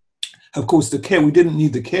 of course, we didn't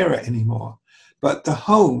need the carer anymore. But the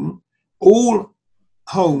home, all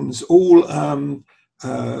homes, what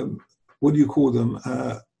do you call them?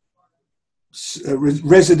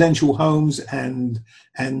 Residential homes and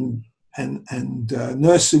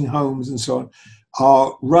nursing homes and so on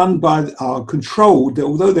are controlled.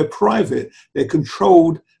 Although they're private, they're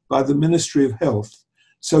controlled by the Ministry of Health.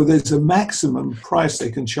 So there's a maximum price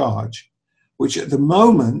they can charge, which at the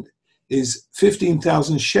moment is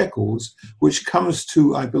 15,000 shekels, which comes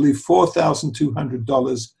to, I believe,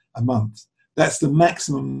 $4,200 a month. That's the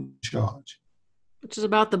maximum charge. Which is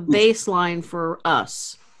about the baseline for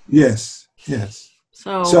us. Yes, yes.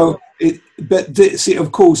 So see,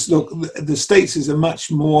 of course, look, the States is a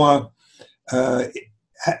much more,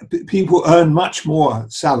 people earn much more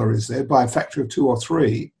salaries there by a factor of 2 or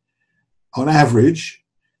 3 on average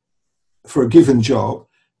for a given job,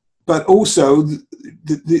 but also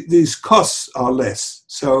these costs are less.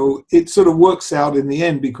 So it sort of works out in the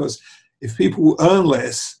end, because if people earn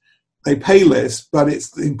less, they pay less, but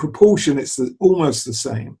it's in proportion, it's almost the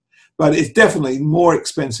same. But it's definitely more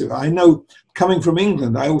expensive. I know, coming from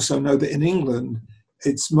England, I also know that in England,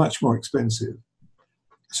 it's much more expensive.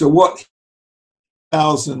 So what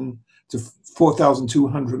 1,000 to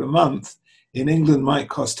 4,200 a month in England might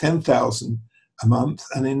cost 10,000 a month,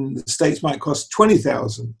 and in the States might cost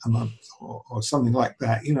 20,000 a month or something like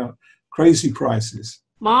that. You know, crazy prices.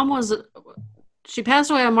 Mom she passed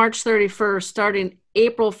away on March 31st. Starting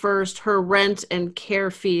April 1st, her rent and care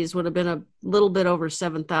fees would have been a little bit over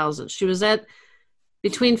 $7,000. She was at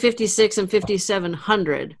between $5,600 and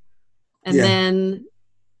 $5,700. And then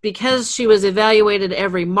because she was evaluated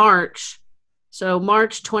every March, so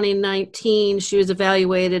March 2019, she was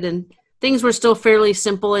evaluated and things were still fairly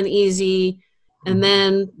simple and easy. And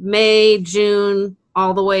then May, June,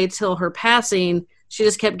 all the way till her passing, she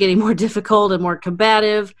just kept getting more difficult and more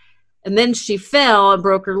combative. And then she fell and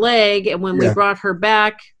broke her leg. And when we brought her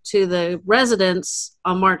back to the residence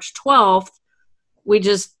on March 12th,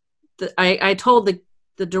 I told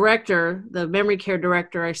the director, the memory care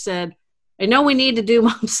director, I said, I know we need to do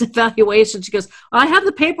Mom's evaluation. She goes, I have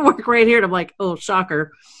the paperwork right here. And I'm like, oh,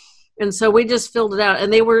 shocker. And so we just filled it out.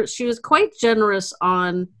 And she was quite generous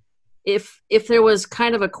on if there was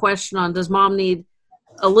kind of a question on, does Mom need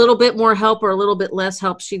a little bit more help or a little bit less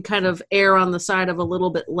help, she'd kind of err on the side of a little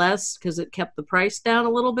bit less because it kept the price down a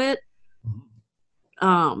little bit.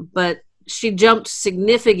 But she jumped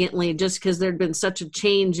significantly just because there'd been such a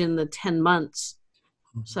change in the 10 months.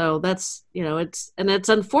 So that's, it's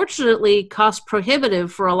unfortunately cost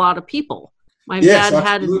prohibitive for a lot of people. My dad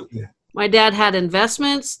had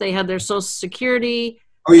investments. They had their Social Security.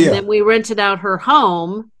 And then we rented out her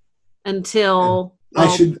home until... I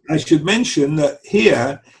should mention that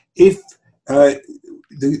here, if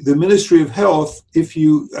the Ministry of Health, if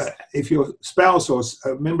your spouse or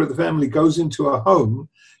a member of the family goes into a home,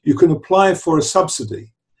 you can apply for a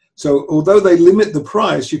subsidy. So although they limit the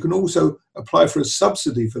price, you can also apply for a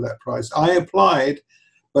subsidy for that price. I applied,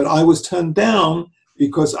 but I was turned down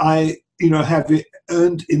because I have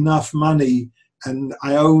earned enough money, and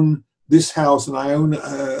I own this house and I own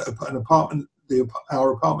an apartment.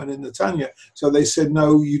 Our apartment in Netanya. So they said,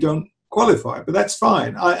 no, you don't qualify, but that's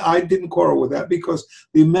fine. I didn't quarrel with that because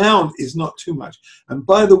the amount is not too much. And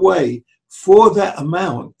by the way, for that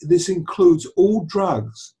amount, this includes all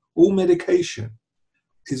drugs, all medication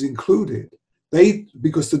is included.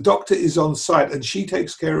 Because the doctor is on site and she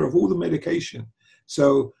takes care of all the medication.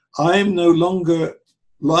 So I'm no longer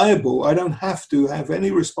liable. I don't have to have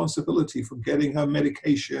any responsibility for getting her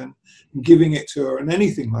medication and giving it to her and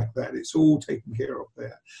anything like that. It's all taken care of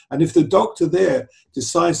there. And if the doctor there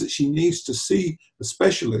decides that she needs to see a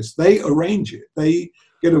specialist, they arrange it. They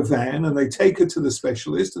get a van and they take her to the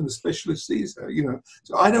specialist, and the specialist sees her.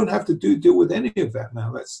 So I don't have to deal with any of that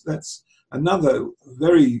now. That's another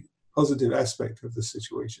very positive aspect of the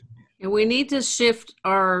situation. And we need to shift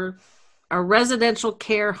our residential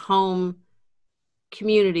care home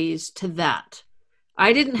communities to that.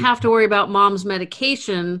 I didn't have to worry about Mom's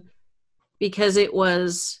medication because it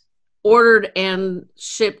was ordered and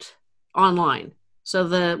shipped online.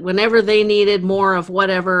 So whenever they needed more of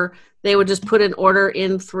whatever, they would just put an order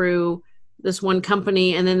in through this one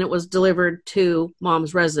company, and then it was delivered to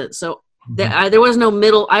Mom's residence. So there was no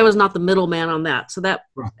middle. I was not the middleman on that. So that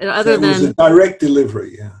other than it was a direct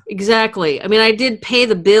delivery. Yeah, exactly. I mean, I did pay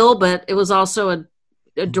the bill, but it was also a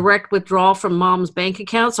direct withdrawal from Mom's bank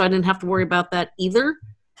account, so I didn't have to worry about that either.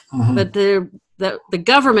 But the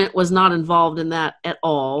government was not involved in that at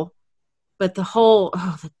all. But the whole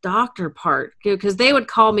the doctor part, because they would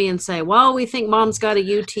call me and say, well, we think Mom's got a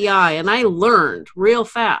UTI, and I learned real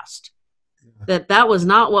fast that was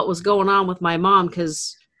not what was going on with my mom,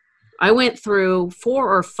 because I went through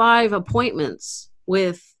 4 or 5 appointments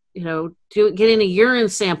with getting a urine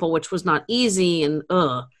sample, which was not easy, and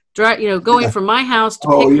going from my house to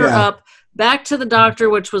pick her up back to the doctor,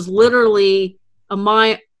 which was literally a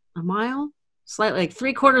mile, slightly like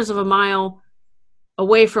 3/4 of a mile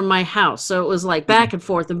away from my house. So it was like back and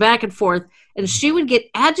forth and back and forth. And she would get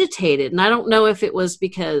agitated. And I don't know if it was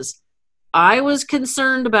because I was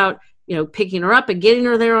concerned about, picking her up and getting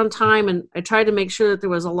her there on time. And I tried to make sure that there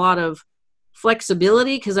was a lot of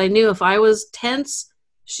flexibility, because I knew if I was tense,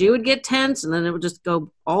 she would get tense and then it would just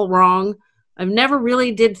go all wrong. I've never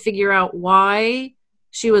really did figure out why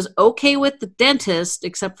she was okay with the dentist,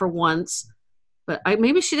 except for once. But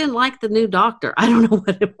maybe she didn't like the new doctor. I don't know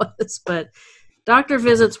what it was, but doctor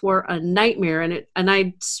visits were a nightmare. And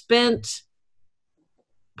I spent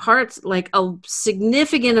parts, like a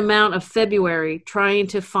significant amount of February, trying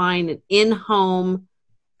to find an in-home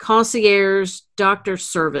concierge doctor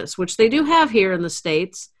service, which they do have here in the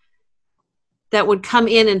States, that would come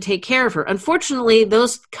in and take care of her. Unfortunately,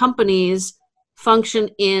 those companies function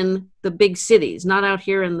in the big cities, not out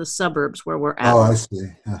here in the suburbs where we're at. Oh, I see.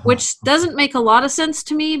 Which doesn't make a lot of sense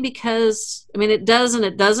to me, because, it does and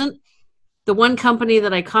it doesn't. The one company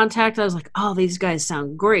that I contacted, I was like, oh, these guys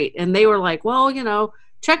sound great. And they were like, well,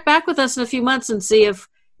 check back with us in a few months and see if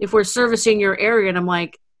we're servicing your area. And I'm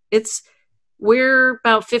like, we're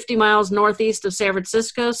about 50 miles northeast of San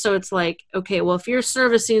Francisco. So it's like, okay, well, if you're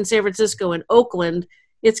servicing San Francisco and Oakland,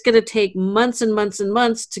 it's going to take months and months and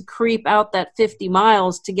months to creep out that 50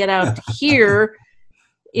 miles to get out to here,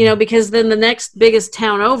 because then the next biggest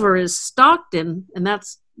town over is Stockton, and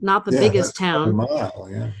that's not the biggest town. A mile,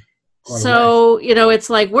 yeah. So,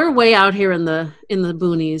 it's like we're way out here in the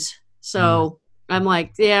boonies. So I'm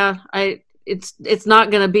like, it's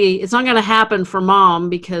not going to happen for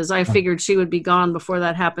Mom, because I figured she would be gone before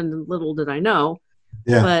that happened, and little did I know.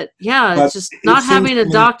 Yeah. But it's just not having a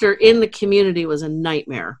doctor in the community was a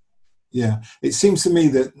nightmare. Yeah. It seems to me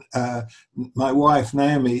that my wife,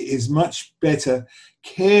 Naomi, is much better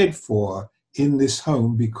cared for in this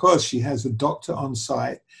home because she has a doctor on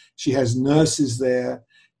site. She has nurses there.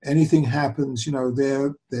 Anything happens,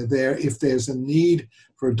 they're there. If there's a need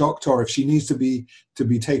for a doctor, or if she needs to be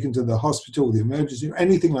taken to the hospital, the emergency, or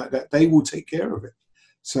anything like that, they will take care of it.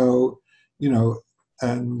 So,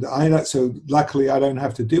 and so luckily I don't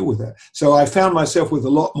have to deal with that. So I found myself with a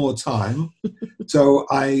lot more time. So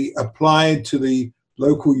I applied to the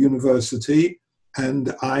local university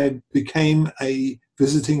and I became a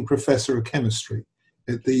visiting professor of chemistry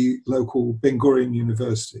at the local Ben Gurion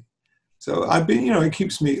University. So I've been, it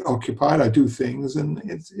keeps me occupied. I do things, and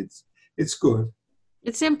it's good.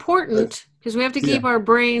 It's important because we have to keep our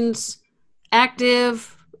brains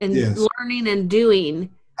active and learning and doing.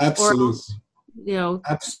 Absolutely. Or else,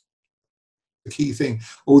 Absolutely. The key thing.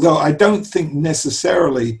 Although I don't think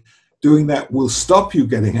necessarily doing that will stop you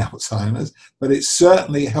getting Alzheimer's, but it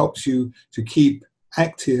certainly helps you to keep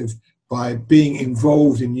active by being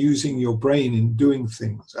involved in using your brain in doing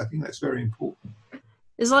things. I think that's very important.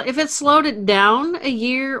 If it slowed it down a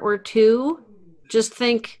year or two, just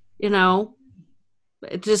think, it's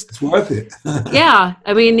worth it. Yeah.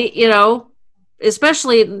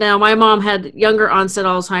 Especially now, my mom had younger onset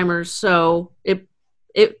Alzheimer's, so it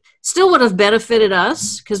still would have benefited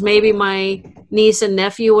us, because maybe my niece and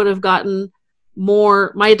nephew would have gotten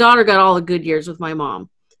more. My daughter got all the good years with my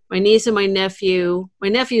mom. My niece and my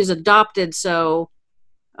nephew's adopted, so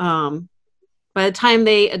by the time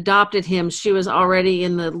they adopted him, she was already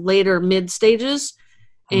in the later mid stages.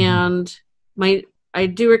 And I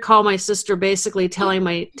do recall my sister basically telling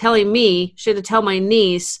me she had to tell my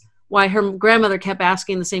niece why her grandmother kept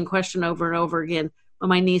asking the same question over and over again when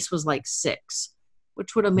my niece was like 6,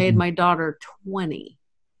 which would have made my daughter 20.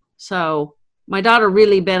 So my daughter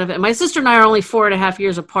really benefited. My sister and I are only 4.5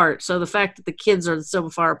 years apart, so the fact that the kids are so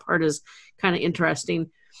far apart is kind of interesting.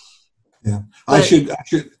 Yeah, but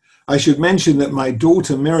I should mention that my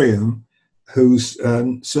daughter Miriam, whose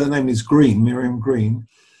surname is Green, Miriam Green,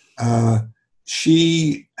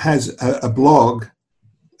 she has a blog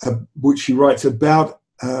which she writes about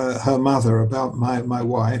her mother, about my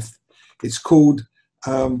wife. It's called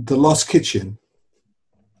The Lost Kitchen.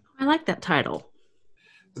 I like that title.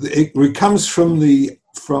 It comes from the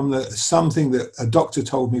something that a doctor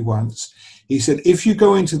told me once. He said, if you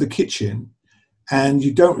go into the kitchen and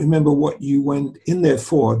you don't remember what you went in there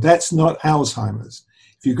for, that's not Alzheimer's.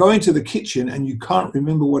 If you go into the kitchen and you can't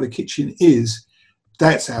remember what a kitchen is,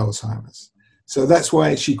 that's Alzheimer's. So that's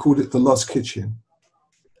why she called it the lost kitchen.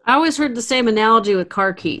 I always heard the same analogy with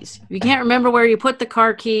car keys. If you can't remember where you put the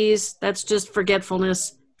car keys, that's just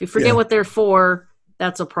forgetfulness. If you forget what they're for,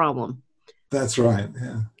 that's a problem. That's right.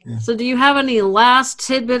 Yeah. So do you have any last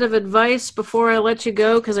tidbit of advice before I let you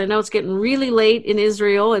go? Because I know it's getting really late in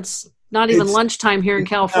Israel. It's not even lunchtime here in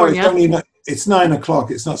California. No, it's 9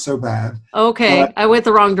 o'clock. It's not so bad. Okay. I went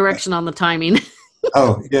the wrong direction on the timing.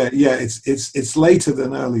 Oh, yeah. It's later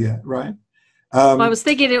than earlier, right? Well, I was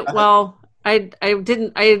thinking it. Well, I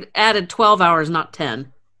didn't. I added 12 hours, not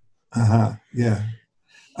 10. Yeah.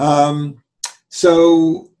 Um,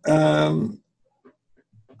 so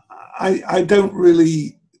I don't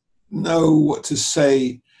really know what to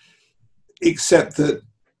say, except that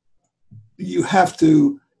you have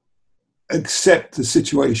to accept the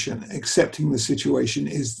situation. Accepting the situation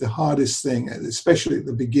is the hardest thing, especially at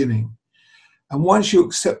the beginning. And once you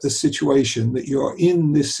accept the situation, that you're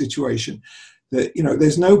in this situation, that, you know,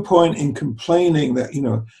 there's no point in complaining that, you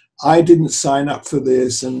know, I didn't sign up for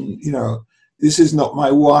this, and, you know, this is not my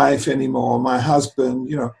wife anymore, my husband,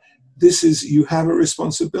 you know, this is, you have a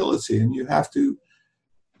responsibility, and you have to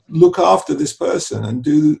look after this person and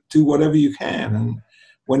do whatever you can. And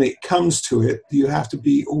when it comes to it, you have to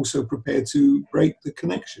be also prepared to break the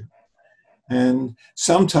connection. And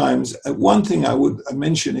sometimes one thing I would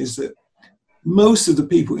mention is that most of the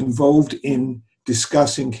people involved in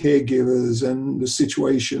discussing caregivers and the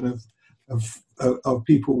situation of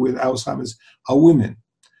people with Alzheimer's are women.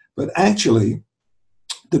 But actually,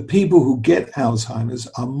 the people who get Alzheimer's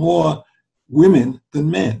are more women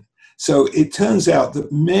than men. So it turns out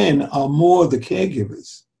that men are more the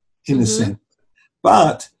caregivers, in a sense.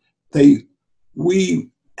 But we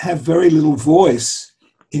have very little voice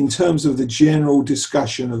in terms of the general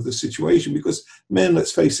discussion of the situation, because men,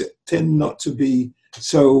 let's face it, tend not to be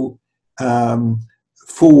so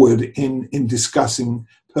forward in discussing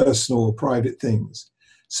personal or private things.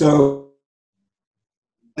 So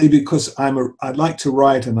because I'd like to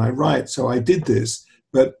write, and I write, so I did this,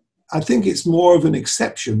 but I think it's more of an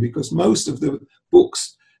exception, because most of the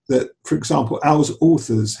books that, for example, Alz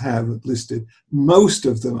authors have listed, most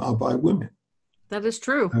of them are by women. That is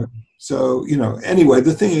true. So, you know, anyway,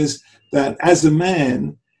 the thing is that as a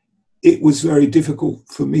man, it was very difficult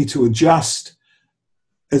for me to adjust,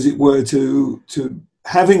 as it were, to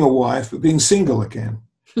having a wife, but being single again.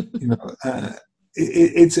 You know,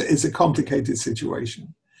 it's a complicated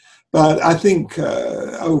situation. But I think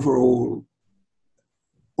overall,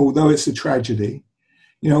 although it's a tragedy,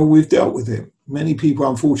 you know, we've dealt with it. Many people,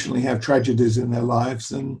 unfortunately, have tragedies in their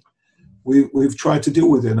lives, and we've tried to deal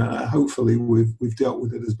with it, and hopefully we've dealt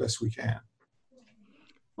with it as best we can.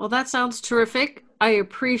 Well, that sounds terrific. I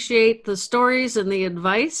appreciate the stories and the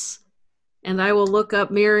advice, and I will look up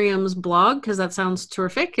Miriam's blog, because that sounds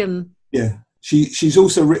terrific. And yeah, she's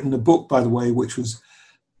also written a book, by the way, which was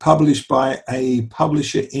published by a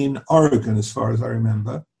publisher in Oregon, as far as I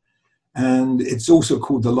remember, and it's also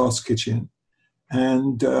called The Lost Kitchen.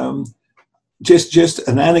 And just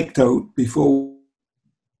an anecdote before.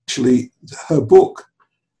 Actually, her book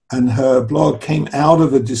and her blog came out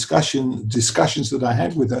of a discussions that I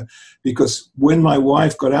had with her, because when my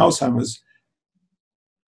wife got Alzheimer's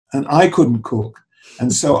and I couldn't cook,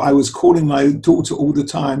 and so I was calling my daughter all the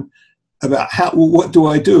time about what do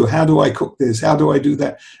I do? How do I cook this? How do I do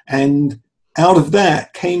that? And out of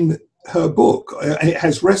that came her book. It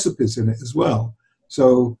has recipes in it as well.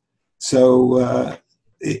 So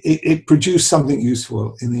it produced something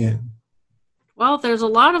useful in the end. well, there's a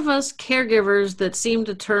lot of us caregivers that seem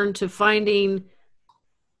to turn to finding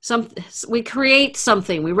something. We create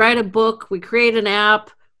something. We write a book. We create an app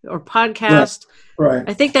or podcast. Right.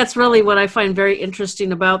 I think that's really what I find very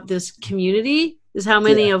interesting about this community, is how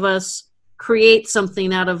many of us create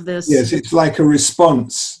something out of this. Yes, it's like a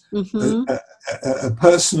response, a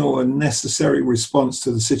personal and necessary response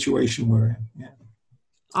to the situation we're in. Yeah.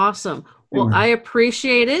 Awesome. Well, anyway. I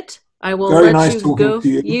appreciate it. I will very let nice you go. To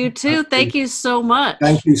you. You too. Thank you so much.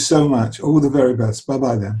 Thank you so much. All the very best.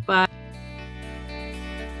 Bye-bye then. Bye.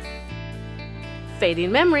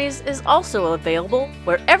 Fading Memories is also available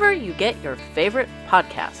wherever you get your favorite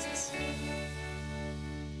podcasts.